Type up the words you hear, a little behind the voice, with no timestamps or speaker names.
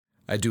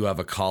I do have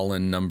a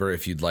call-in number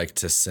if you'd like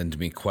to send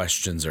me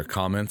questions or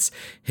comments.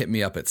 Hit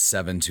me up at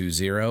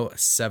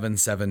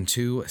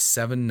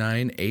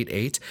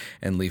 720-772-7988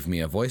 and leave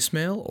me a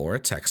voicemail or a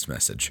text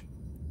message.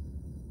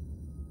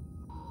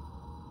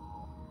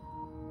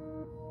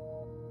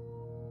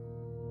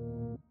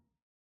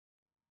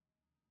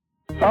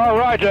 All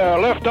right,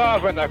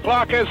 liftoff and the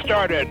clock has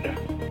started.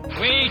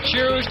 We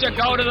choose to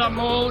go to the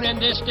moon in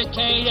this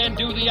decade and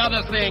do the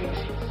other things,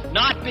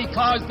 not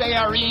because they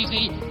are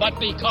easy, but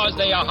because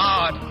they are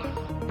hard.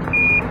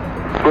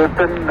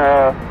 Houston,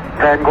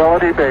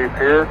 Tranquility Base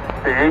here.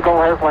 The Eagle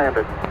has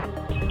landed.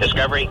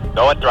 Discovery,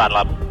 go at throttle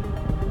up.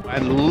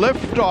 And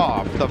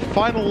liftoff, the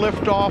final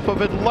liftoff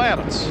of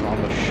Atlantis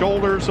on the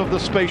shoulders of the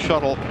space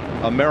shuttle.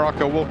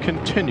 America will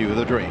continue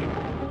the dream.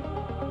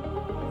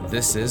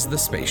 This is The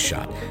Space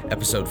Shot,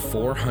 episode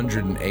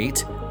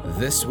 408,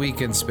 This Week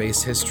in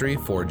Space History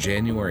for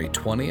January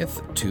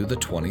 20th to the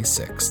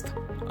 26th.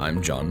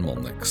 I'm John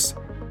Molnix.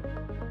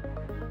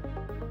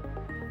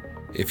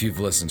 If you've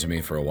listened to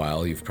me for a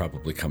while, you've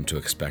probably come to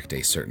expect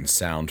a certain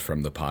sound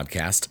from the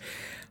podcast.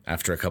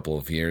 After a couple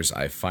of years,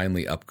 I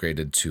finally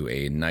upgraded to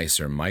a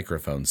nicer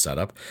microphone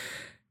setup.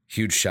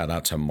 Huge shout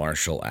out to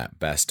Marshall at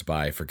Best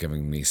Buy for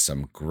giving me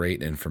some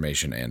great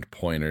information and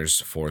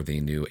pointers for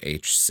the new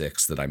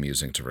H6 that I'm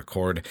using to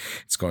record.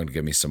 It's going to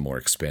give me some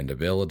more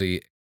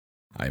expandability.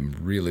 I'm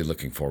really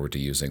looking forward to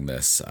using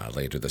this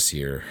later this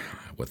year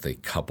with a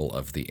couple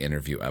of the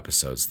interview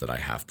episodes that I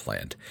have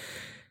planned.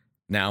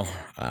 Now,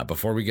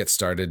 before we get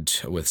started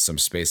with some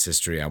space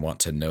history, I want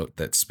to note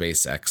that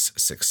SpaceX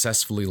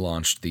successfully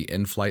launched the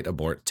in-flight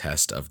abort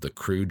test of the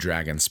Crew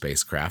Dragon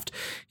spacecraft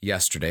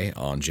yesterday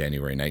on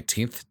January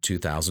 19th,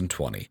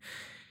 2020.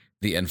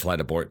 The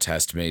in-flight abort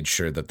test made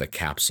sure that the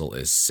capsule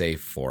is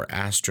safe for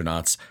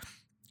astronauts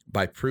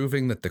by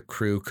proving that the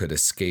crew could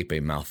escape a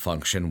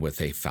malfunction with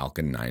a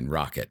Falcon 9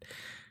 rocket.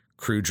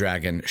 Crew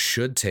Dragon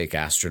should take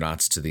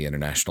astronauts to the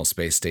International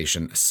Space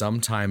Station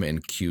sometime in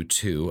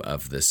Q2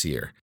 of this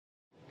year.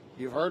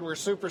 You've heard we're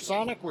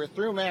supersonic, we're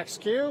through max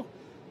Q.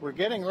 We're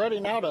getting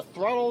ready now to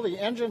throttle the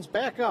engines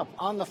back up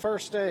on the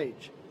first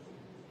stage.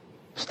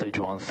 Stage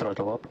 1,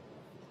 throttle up.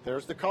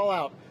 There's the call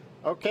out.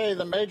 Okay,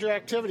 the major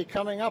activity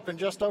coming up in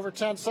just over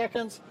 10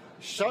 seconds.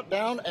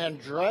 Shutdown and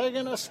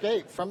Dragon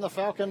escape from the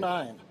Falcon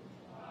 9.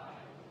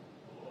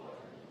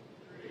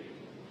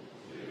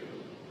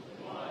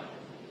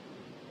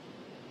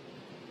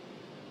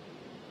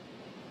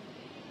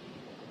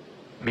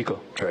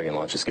 Miko, Dragon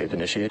launch escape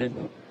initiated.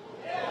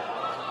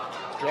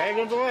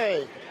 Dragon's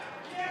away.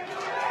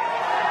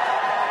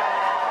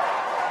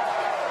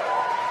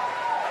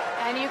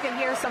 And you can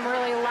hear some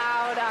really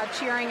loud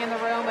cheering in the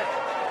room.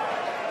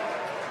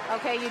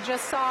 Okay, you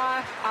just saw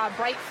a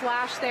bright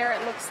flash there.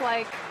 It looks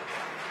like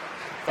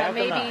that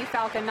may be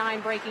Falcon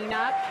 9 breaking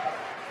up.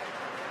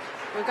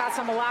 We've got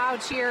some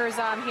loud cheers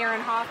here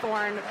in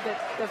Hawthorne.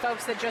 The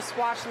folks that just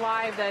watched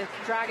live the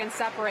Dragon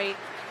separate.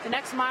 The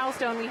next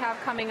milestone we have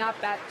coming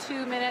up at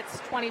 2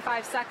 minutes,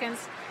 25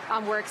 seconds,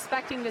 we're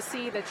expecting to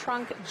see the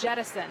trunk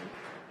jettison.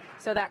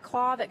 So that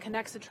claw that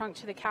connects the trunk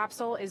to the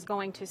capsule is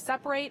going to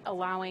separate,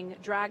 allowing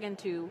Dragon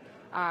to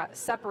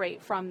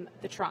separate from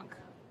the trunk.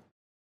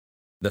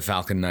 The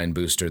Falcon 9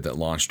 booster that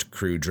launched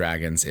Crew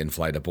Dragon's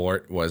in-flight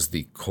abort was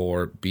the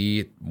Core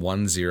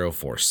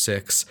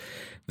B1046.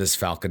 This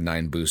Falcon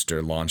 9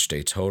 booster launched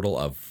a total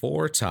of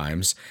 4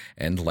 times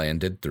and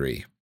landed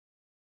 3.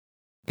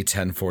 The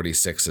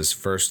 1046's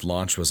first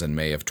launch was in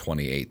May of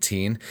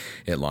 2018.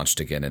 It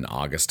launched again in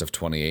August of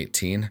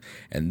 2018,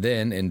 and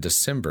then in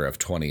December of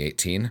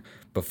 2018,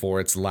 before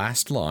its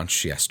last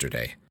launch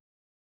yesterday.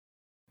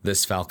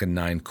 This Falcon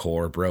 9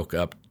 core broke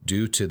up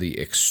due to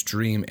the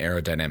extreme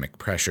aerodynamic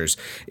pressures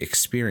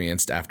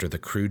experienced after the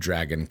Crew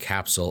Dragon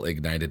capsule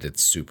ignited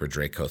its Super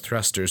Draco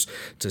thrusters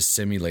to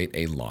simulate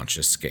a launch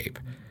escape.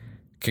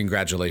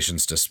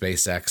 Congratulations to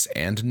SpaceX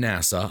and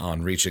NASA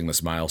on reaching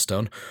this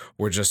milestone.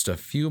 We're just a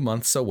few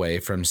months away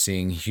from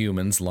seeing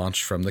humans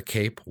launch from the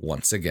Cape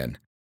once again.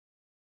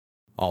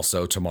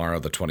 Also, tomorrow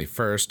the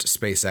 21st,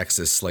 SpaceX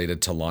is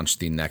slated to launch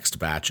the next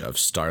batch of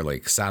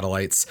Starlink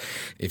satellites.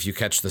 If you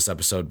catch this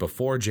episode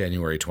before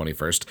January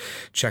 21st,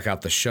 check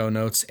out the show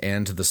notes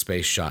and the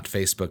Space Shot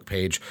Facebook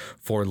page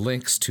for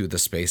links to the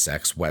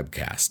SpaceX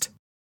webcast.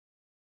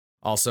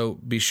 Also,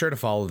 be sure to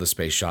follow The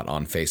Space Shot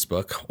on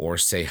Facebook or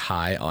say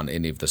hi on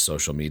any of the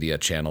social media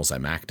channels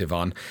I'm active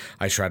on.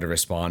 I try to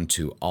respond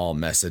to all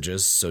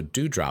messages, so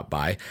do drop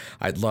by.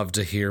 I'd love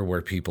to hear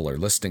where people are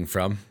listening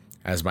from.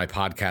 As my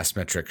podcast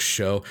metrics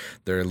show,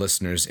 there are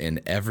listeners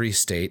in every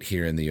state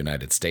here in the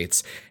United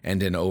States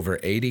and in over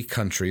 80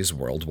 countries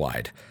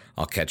worldwide.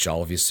 I'll catch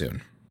all of you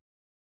soon.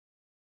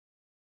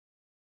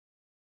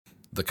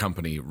 The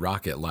company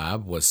Rocket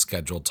Lab was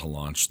scheduled to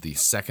launch the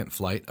second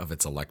flight of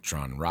its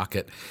Electron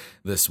rocket.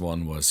 This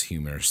one was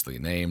humorously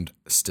named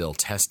Still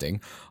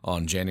Testing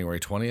on January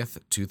 20th,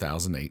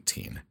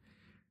 2018.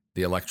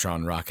 The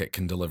Electron rocket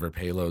can deliver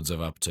payloads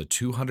of up to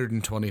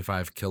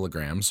 225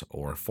 kilograms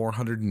or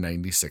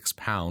 496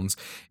 pounds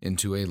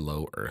into a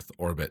low Earth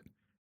orbit.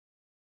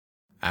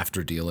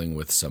 After dealing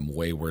with some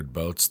wayward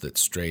boats that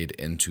strayed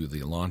into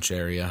the launch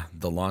area,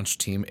 the launch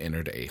team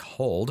entered a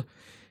hold.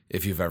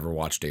 If you've ever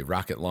watched a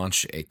rocket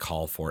launch, a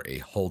call for a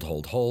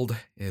hold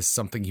is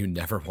something you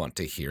never want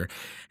to hear,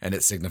 and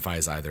it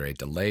signifies either a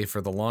delay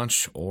for the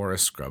launch or a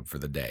scrub for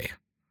the day.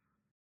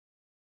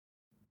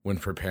 When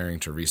preparing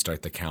to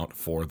restart the count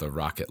for the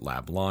Rocket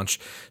Lab launch,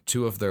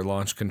 two of their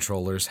launch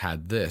controllers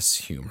had this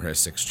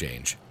humorous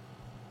exchange.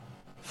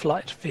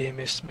 Flight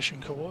VMS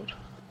mission coord.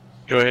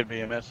 Go ahead,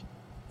 VMS.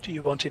 Do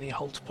you want any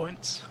hold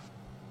points?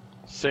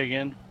 Say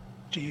again.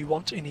 Do you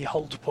want any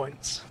hold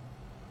points?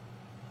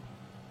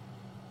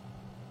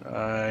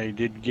 I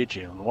did get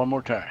you. One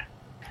more time.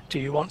 Do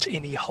you want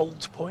any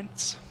hold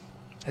points?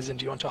 As in,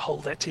 do you want to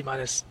hold that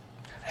T-minus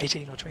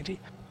 18 or 20?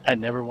 I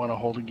never want to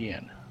hold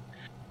again.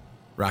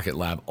 Rocket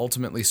Lab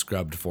ultimately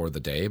scrubbed for the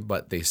day,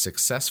 but they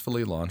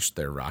successfully launched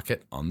their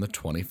rocket on the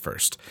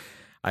 21st.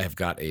 I have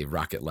got a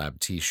Rocket Lab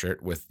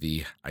t-shirt with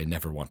the "I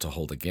never want to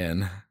hold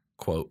again"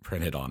 quote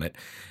printed on it.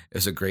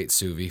 It's a great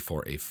SUVI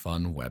for a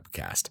fun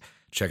webcast.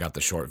 Check out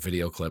the short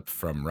video clip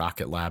from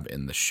Rocket Lab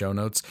in the show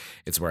notes.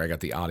 It's where I got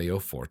the audio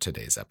for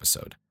today's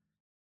episode.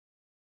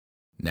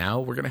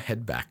 Now we're going to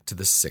head back to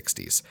the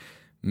 60s.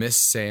 Miss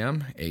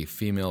Sam, a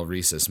female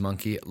rhesus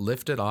monkey,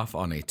 lifted off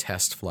on a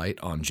test flight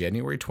on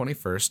January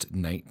 21st,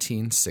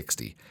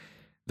 1960.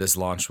 This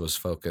launch was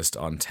focused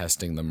on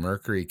testing the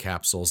Mercury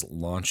capsule's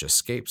launch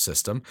escape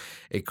system,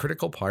 a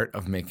critical part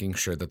of making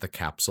sure that the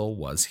capsule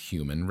was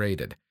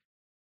human-rated.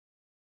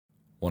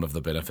 One of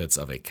the benefits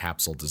of a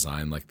capsule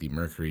design like the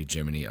Mercury,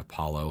 Gemini,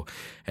 Apollo,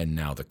 and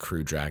now the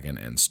Crew Dragon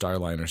and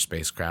Starliner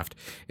spacecraft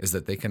is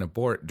that they can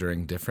abort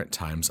during different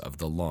times of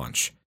the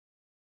launch.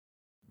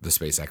 The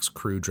SpaceX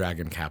Crew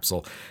Dragon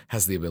capsule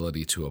has the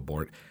ability to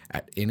abort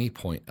at any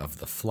point of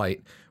the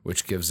flight,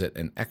 which gives it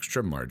an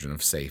extra margin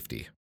of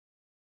safety.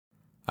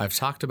 I've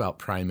talked about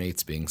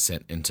primates being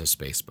sent into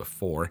space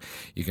before.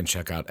 You can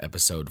check out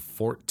episode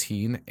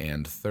 14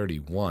 and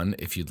 31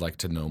 if you'd like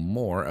to know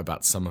more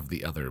about some of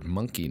the other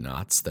monkey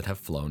knots that have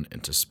flown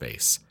into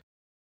space.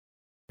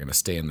 We're going to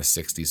stay in the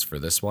 60s for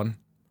this one.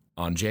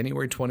 On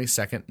January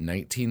 22,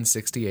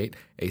 1968,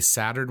 a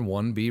Saturn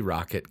 1B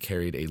rocket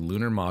carried a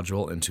lunar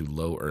module into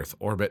low Earth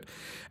orbit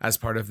as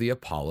part of the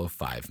Apollo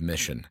 5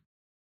 mission.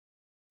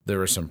 There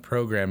were some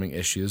programming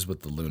issues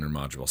with the lunar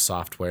module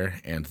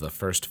software, and the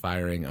first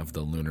firing of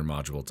the lunar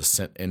module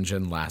descent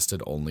engine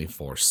lasted only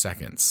 4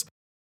 seconds.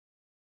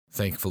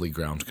 Thankfully,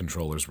 ground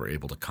controllers were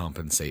able to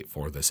compensate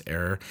for this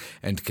error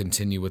and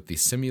continue with the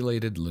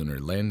simulated lunar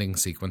landing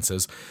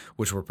sequences,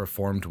 which were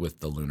performed with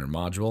the lunar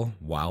module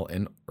while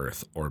in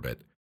Earth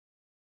orbit.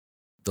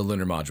 The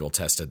lunar module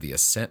tested the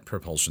ascent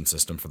propulsion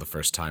system for the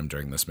first time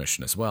during this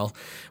mission as well,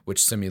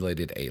 which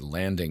simulated a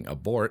landing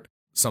abort,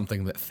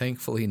 something that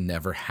thankfully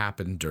never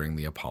happened during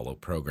the Apollo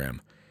program.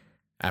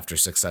 After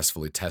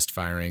successfully test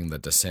firing the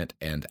descent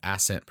and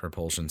ascent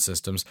propulsion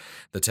systems,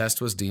 the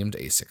test was deemed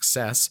a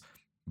success.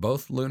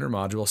 Both lunar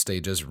module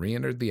stages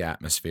re-entered the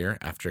atmosphere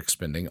after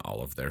expending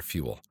all of their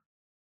fuel.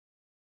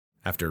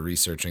 After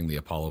researching the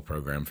Apollo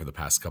program for the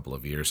past couple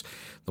of years,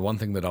 the one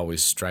thing that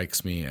always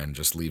strikes me and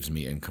just leaves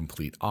me in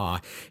complete awe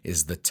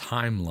is the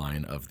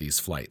timeline of these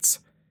flights.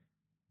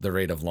 The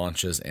rate of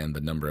launches and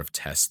the number of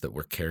tests that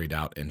were carried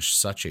out in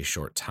such a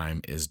short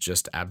time is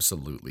just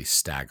absolutely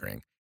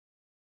staggering.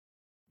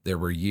 There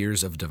were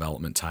years of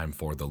development time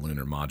for the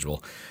lunar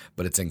module,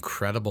 but it's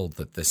incredible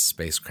that this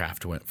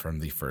spacecraft went from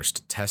the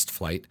first test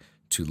flight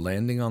to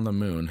landing on the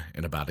moon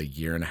in about a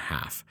year and a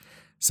half.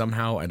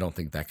 Somehow, I don't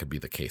think that could be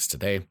the case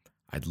today.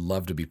 I'd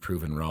love to be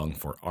proven wrong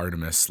for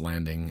Artemis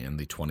landing in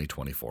the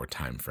 2024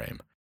 timeframe.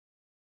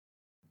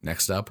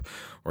 Next up,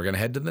 we're going to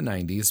head to the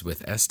 90s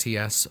with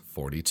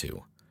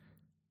STS-42.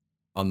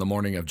 On the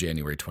morning of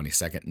January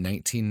 22,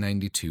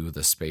 1992,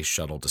 the Space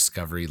Shuttle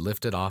Discovery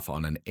lifted off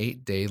on an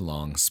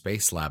 8-day-long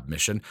Space Lab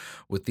mission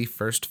with the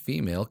first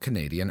female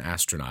Canadian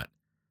astronaut.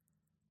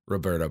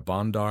 Roberta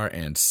Bondar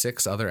and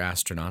 6 other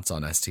astronauts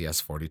on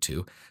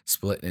STS-42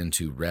 split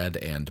into red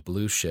and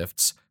blue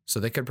shifts so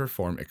they could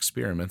perform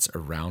experiments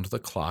around the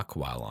clock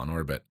while on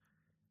orbit.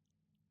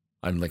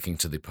 I'm linking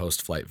to the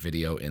post-flight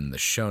video in the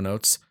show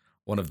notes.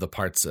 One of the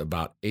parts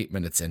about 8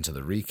 minutes into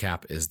the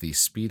recap is the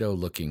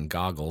Speedo-looking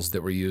goggles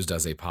that were used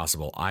as a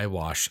possible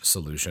eyewash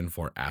solution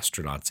for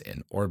astronauts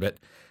in orbit.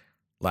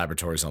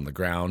 Laboratories on the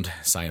ground,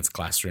 science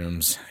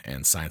classrooms,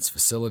 and science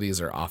facilities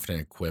are often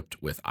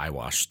equipped with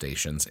eyewash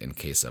stations in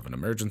case of an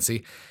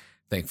emergency.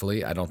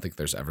 Thankfully, I don't think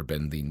there's ever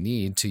been the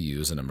need to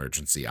use an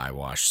emergency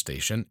eyewash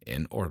station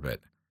in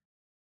orbit.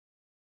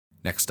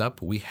 Next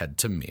up, we head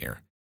to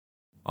Mir.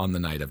 On the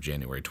night of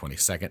January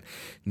 22,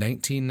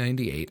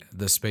 1998,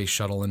 the Space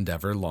Shuttle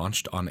Endeavour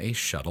launched on a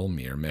shuttle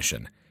Mir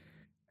mission.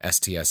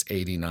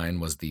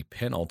 STS-89 was the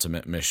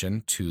penultimate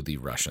mission to the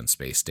Russian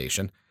space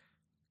station.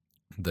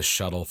 The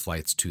shuttle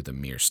flights to the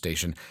Mir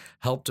station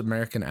helped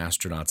American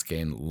astronauts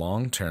gain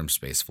long-term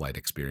spaceflight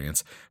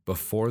experience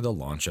before the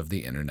launch of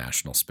the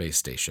International Space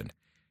Station.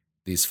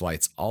 These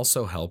flights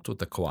also helped with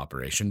the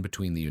cooperation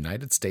between the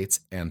United States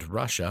and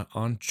Russia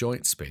on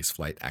joint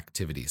spaceflight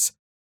activities.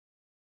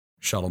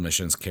 Shuttle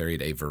missions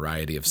carried a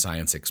variety of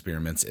science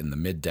experiments in the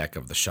mid-deck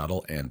of the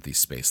shuttle and the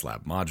Space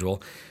Lab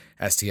module.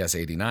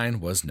 STS-89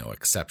 was no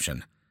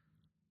exception.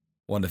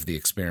 One of the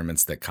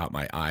experiments that caught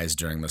my eyes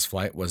during this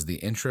flight was the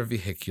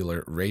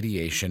intravehicular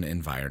radiation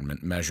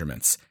environment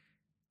measurements.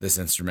 This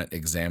instrument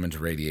examined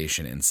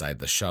radiation inside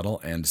the shuttle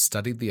and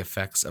studied the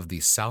effects of the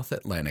South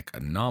Atlantic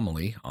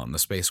anomaly on the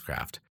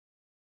spacecraft.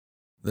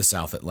 The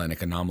South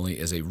Atlantic anomaly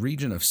is a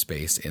region of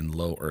space in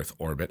low Earth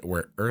orbit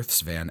where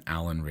Earth's Van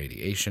Allen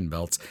radiation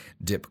belts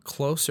dip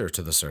closer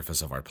to the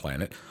surface of our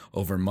planet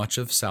over much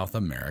of South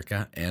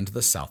America and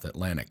the South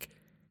Atlantic.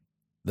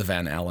 The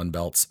Van Allen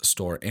belts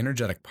store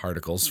energetic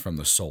particles from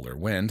the solar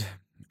wind,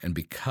 and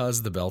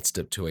because the belts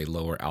dip to a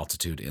lower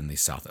altitude in the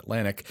South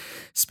Atlantic,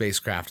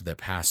 spacecraft that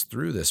pass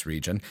through this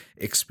region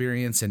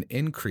experience an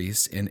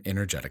increase in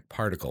energetic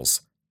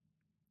particles.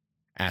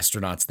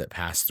 Astronauts that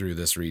pass through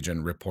this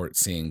region report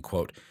seeing,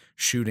 quote,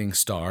 shooting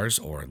stars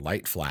or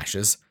light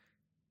flashes.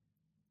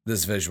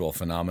 This visual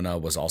phenomena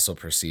was also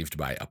perceived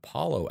by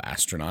Apollo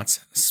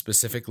astronauts,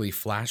 specifically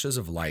flashes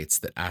of lights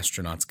that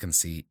astronauts can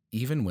see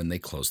even when they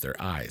close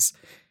their eyes.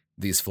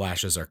 These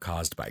flashes are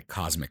caused by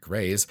cosmic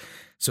rays,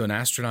 so an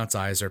astronaut's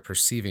eyes are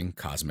perceiving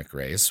cosmic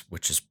rays,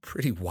 which is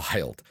pretty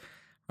wild.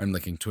 I'm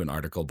linking to an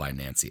article by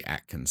Nancy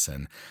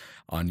Atkinson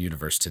on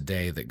Universe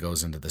Today that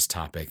goes into this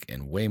topic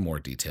in way more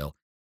detail.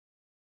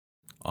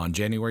 On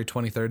January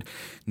 23,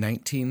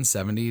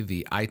 1970,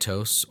 the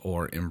ITOS,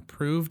 or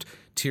Improved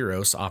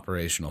TIROS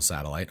operational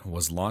satellite,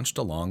 was launched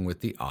along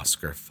with the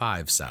Oscar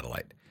V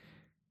satellite.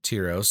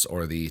 TIROS,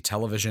 or the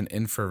Television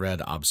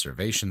Infrared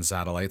Observation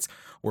Satellites,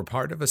 were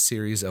part of a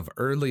series of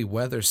early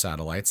weather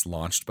satellites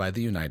launched by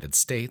the United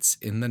States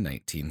in the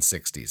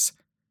 1960s.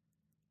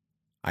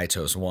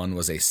 ITOS-1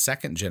 was a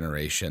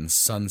second-generation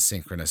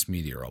sun-synchronous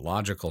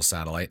meteorological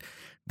satellite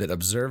that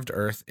observed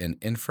Earth in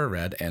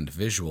infrared and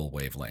visual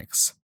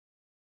wavelengths.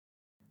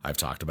 I've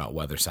talked about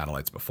weather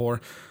satellites before,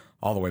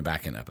 all the way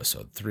back in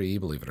episode 3,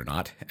 believe it or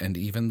not, and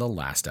even the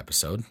last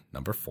episode,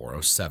 number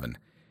 407.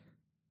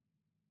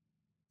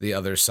 The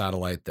other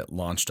satellite that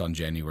launched on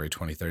January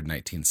 23,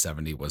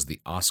 1970 was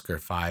the Oscar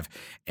V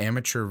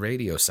amateur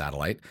radio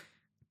satellite.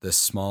 This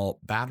small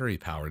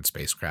battery-powered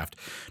spacecraft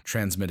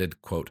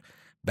transmitted, quote,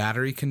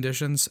 battery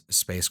conditions,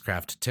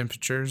 spacecraft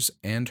temperatures,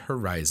 and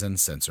horizon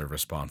sensor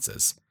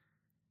responses.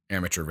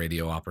 Amateur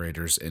radio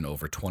operators in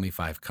over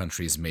 25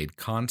 countries made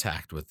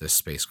contact with this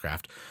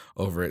spacecraft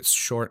over its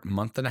short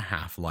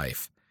month-and-a-half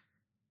life.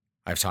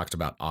 I've talked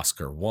about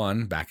Oscar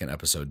 1 back in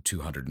episode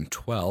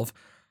 212.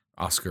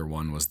 Oscar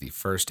 1 was the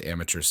first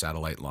amateur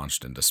satellite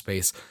launched into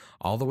space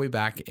all the way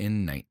back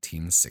in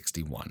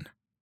 1961.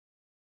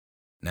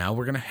 Now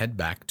we're going to head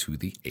back to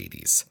the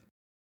 80s.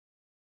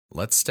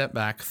 Let's step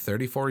back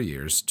 34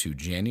 years to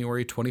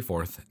January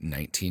 24th,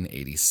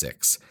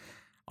 1986.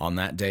 On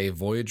that day,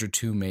 Voyager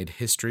 2 made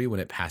history when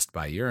it passed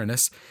by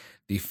Uranus,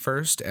 the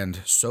first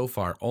and so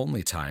far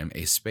only time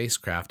a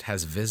spacecraft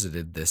has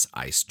visited this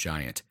ice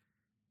giant.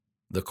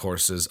 The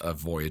courses of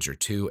Voyager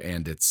 2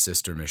 and its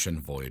sister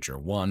mission Voyager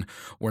 1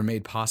 were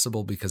made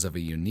possible because of a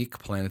unique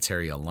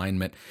planetary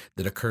alignment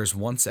that occurs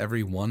once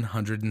every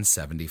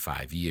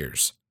 175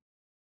 years.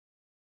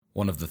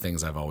 One of the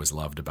things I've always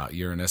loved about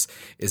Uranus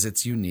is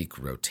its unique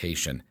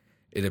rotation.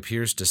 It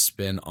appears to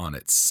spin on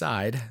its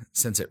side,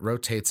 since it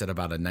rotates at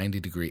about a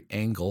 90-degree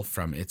angle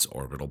from its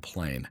orbital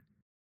plane.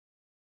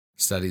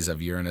 Studies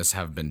of Uranus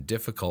have been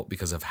difficult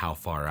because of how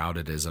far out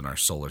it is in our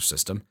solar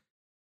system.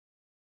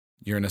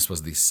 Uranus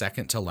was the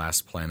second to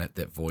last planet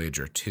that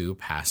Voyager 2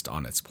 passed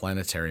on its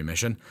planetary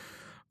mission.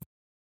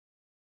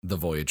 The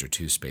Voyager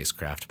 2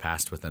 spacecraft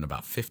passed within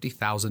about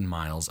 50,000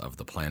 miles of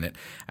the planet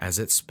as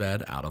it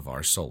sped out of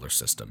our solar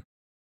system.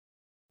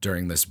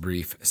 During this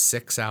brief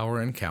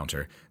 6-hour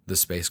encounter, the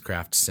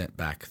spacecraft sent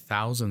back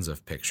thousands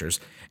of pictures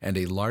and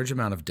a large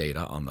amount of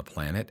data on the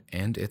planet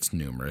and its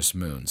numerous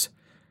moons.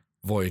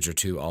 Voyager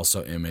 2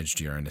 also imaged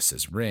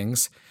Uranus's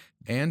rings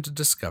and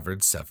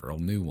discovered several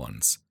new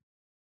ones.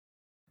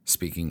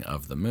 Speaking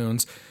of the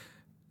moons,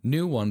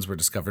 new ones were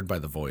discovered by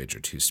the Voyager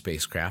 2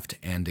 spacecraft,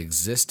 and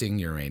existing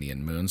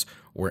Uranian moons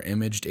were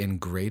imaged in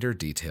greater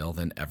detail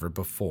than ever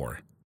before.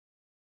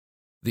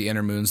 The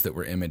inner moons that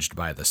were imaged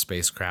by the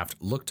spacecraft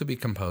look to be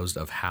composed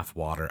of half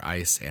water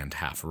ice and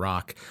half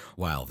rock,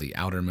 while the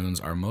outer moons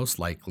are most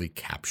likely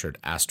captured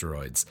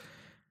asteroids.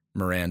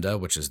 Miranda,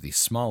 which is the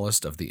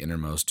smallest of the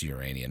innermost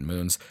Uranian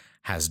moons,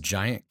 has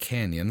giant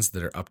canyons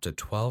that are up to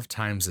 12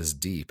 times as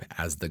deep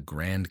as the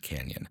Grand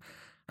Canyon.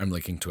 I'm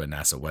linking to a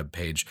NASA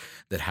webpage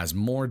that has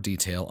more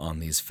detail on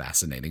these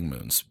fascinating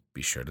moons.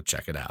 Be sure to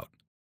check it out.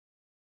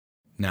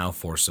 Now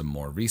for some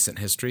more recent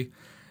history.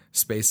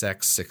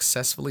 SpaceX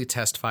successfully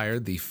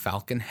test-fired the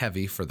Falcon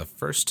Heavy for the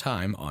first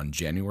time on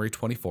January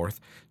 24th,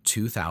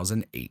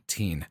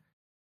 2018.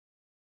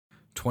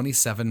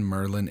 27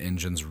 Merlin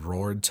engines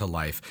roared to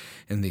life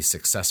in the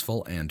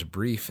successful and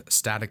brief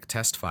static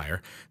test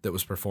fire that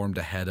was performed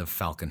ahead of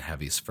Falcon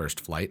Heavy's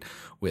first flight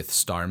with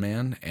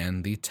Starman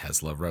and the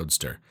Tesla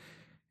Roadster.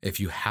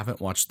 If you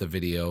haven't watched the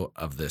video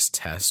of this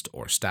test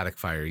or static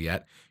fire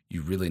yet,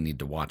 you really need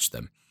to watch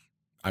them.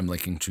 I'm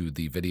linking to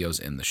the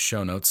videos in the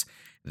show notes.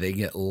 They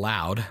get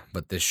loud,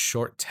 but this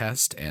short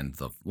test and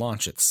the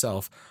launch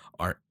itself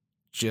are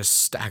just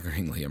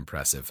staggeringly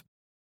impressive.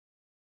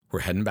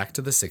 We're heading back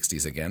to the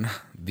 60s again.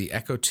 The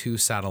Echo 2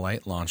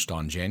 satellite launched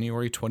on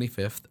January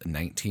 25th,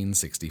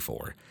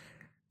 1964.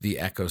 The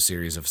Echo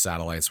series of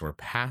satellites were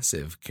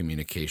passive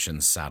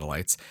communications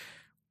satellites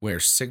where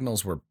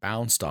signals were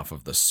bounced off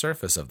of the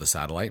surface of the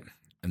satellite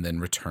and then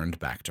returned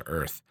back to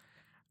Earth.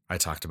 I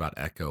talked about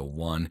Echo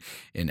 1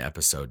 in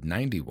episode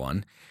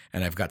 91,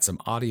 and I've got some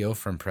audio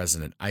from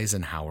President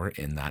Eisenhower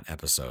in that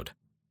episode.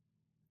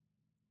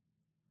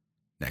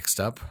 Next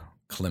up,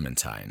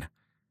 Clementine.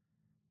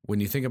 When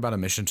you think about a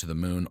mission to the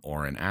moon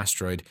or an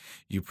asteroid,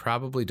 you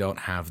probably don't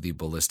have the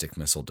Ballistic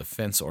Missile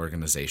Defense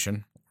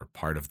Organization, or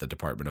part of the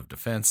Department of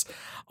Defense,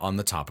 on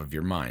the top of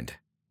your mind.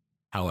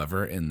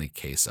 However, in the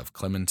case of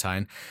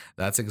Clementine,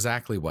 that's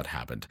exactly what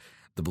happened.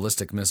 The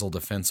Ballistic Missile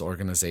Defense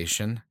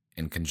Organization,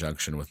 in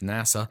conjunction with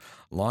NASA,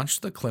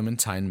 launched the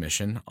Clementine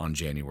mission on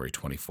January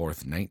 24,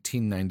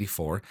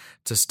 1994,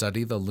 to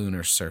study the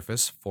lunar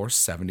surface for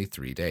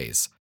 73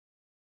 days.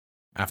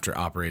 After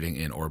operating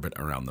in orbit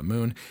around the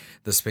moon,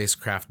 the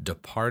spacecraft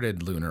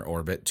departed lunar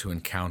orbit to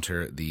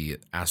encounter the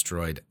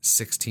asteroid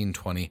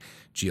 1620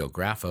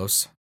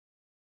 Geographos.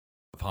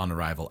 Upon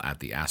arrival at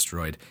the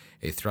asteroid,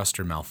 a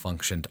thruster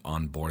malfunctioned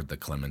on board the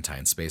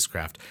Clementine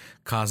spacecraft,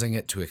 causing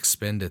it to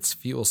expend its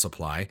fuel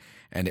supply,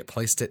 and it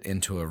placed it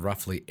into a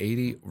roughly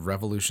 80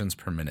 revolutions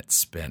per minute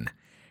spin.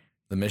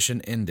 The mission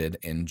ended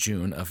in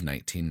June of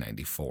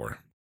 1994.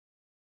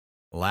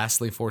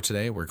 Lastly for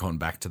today, we're going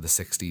back to the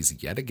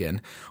 60s yet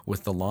again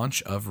with the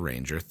launch of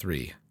Ranger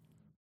 3.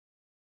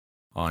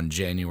 On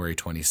January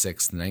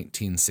 26,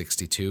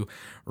 1962,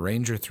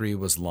 Ranger 3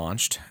 was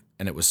launched,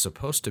 and it was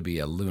supposed to be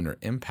a lunar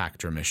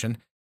impactor mission.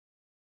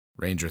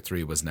 Ranger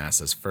 3 was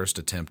NASA's first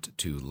attempt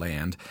to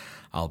land,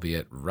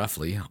 albeit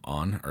roughly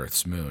on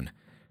Earth's moon.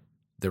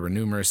 There were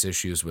numerous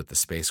issues with the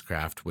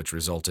spacecraft, which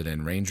resulted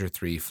in Ranger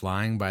 3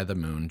 flying by the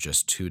moon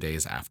just 2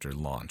 days after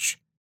launch.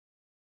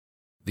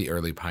 The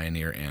early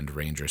Pioneer and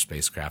Ranger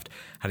spacecraft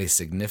had a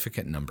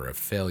significant number of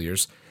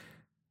failures.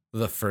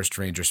 The first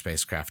Ranger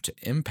spacecraft to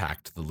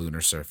impact the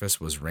lunar surface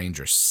was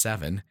Ranger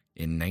 7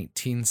 in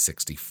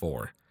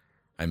 1964.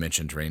 I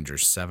mentioned Ranger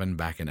 7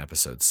 back in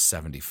episode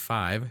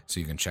 75, so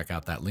you can check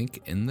out that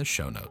link in the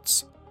show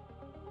notes.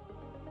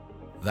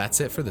 That's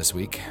it for this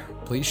week.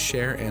 Please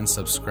share and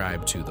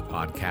subscribe to the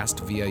podcast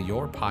via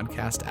your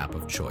podcast app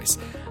of choice.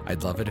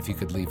 I'd love it if you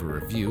could leave a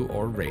review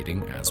or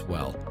rating as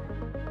well.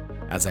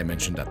 As I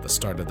mentioned at the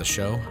start of the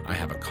show, I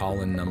have a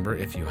call-in number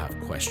if you have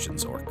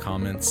questions or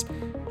comments.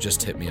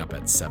 Just hit me up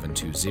at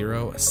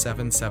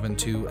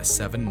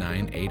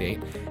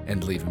 720-772-7988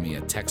 and leave me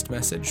a text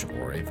message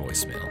or a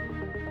voicemail.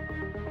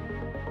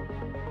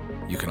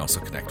 You can also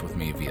connect with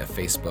me via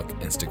Facebook,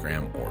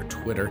 Instagram, or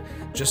Twitter.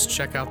 Just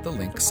check out the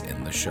links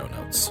in the show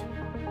notes.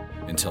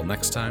 Until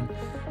next time,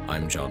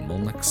 I'm John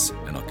Molnix,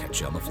 and I'll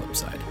catch you on the flip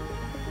side.